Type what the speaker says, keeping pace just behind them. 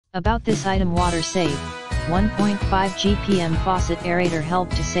About this item: water save, 1.5 GPM faucet aerator, help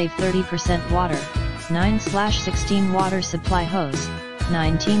to save 30% water, 9/16 water supply hose,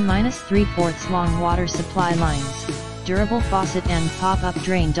 19-3/4 long water supply lines, durable faucet and pop-up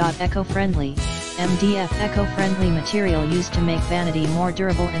drain. Eco-friendly, MDF eco-friendly material used to make Vanity more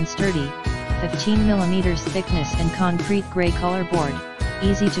durable and sturdy, 15 mm thickness and concrete gray color board,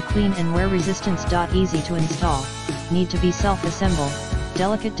 easy to clean and wear resistance. Easy to install, need to be self-assemble,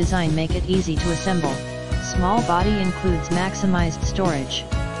 delicate design make it easy to assemble, small body includes maximized storage.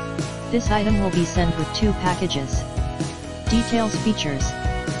 This item will be sent with 2 packages. Details: features,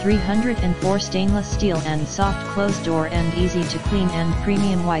 304 stainless steel and soft closed door and easy to clean, and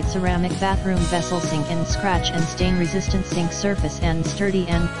premium white ceramic bathroom vessel sink and scratch and stain resistant sink surface, and sturdy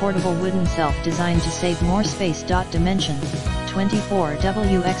and portable wooden shelf designed to save more space. Dimension,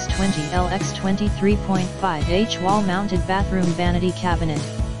 24W×20L×23.5H wall mounted bathroom vanity cabinet,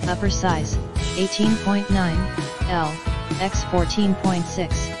 upper size, 18.9 L x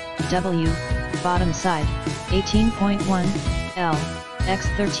 14.6 W, bottom side, 18.1 L x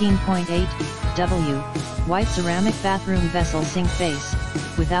 13.8 W, white ceramic bathroom vessel sink base,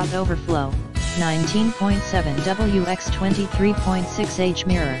 without overflow, 19.7 W x 23.6 H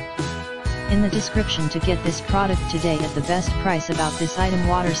mirror. In the description to get this product today at the best price. About this item: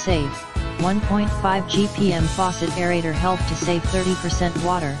 water save, 1.5 GPM faucet aerator, help to save 30%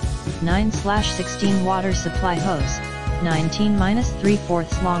 water, 9/16 water supply hose, 19-3/4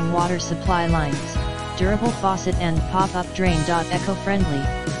 long water supply lines, durable faucet and pop-up drain. Eco-friendly,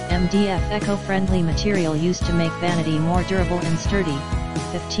 MDF eco-friendly material used to make Vanity more durable and sturdy,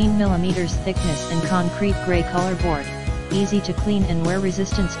 15 mm thickness and concrete gray color board, easy to clean and wear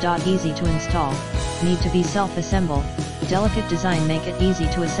resistance. Easy to install, need to be self-assemble, delicate design make it easy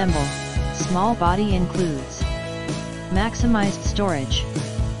to assemble, small body includes maximized storage.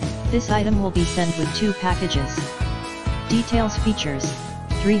 This item will be sent with 2 packages. Details: features,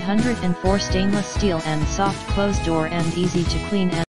 304 stainless steel and soft closed door and easy to clean and